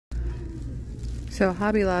So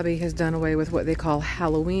Hobby Lobby has done away with what they call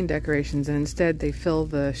Halloween decorations, and instead they fill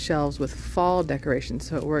the shelves with fall decorations,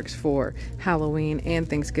 so it works for Halloween and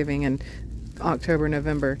Thanksgiving and October,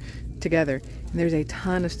 November together. And there's a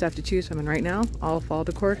ton of stuff to choose from, and right now, all fall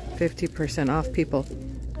decor, 50% off, people.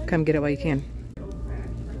 Come get it while you can.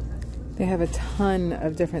 They have a ton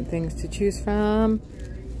of different things to choose from.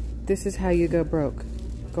 This is how you go broke,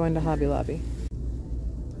 going to Hobby Lobby.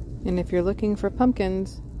 And if you're looking for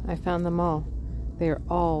pumpkins, I found them all. They are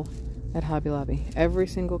all at Hobby Lobby. Every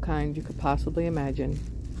single kind you could possibly imagine.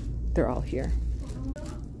 They're all here.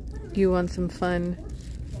 You want some fun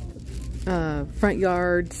front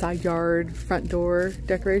yard, side yard, front door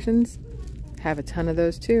decorations? Have a ton of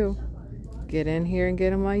those too. Get in here and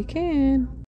get them while you can.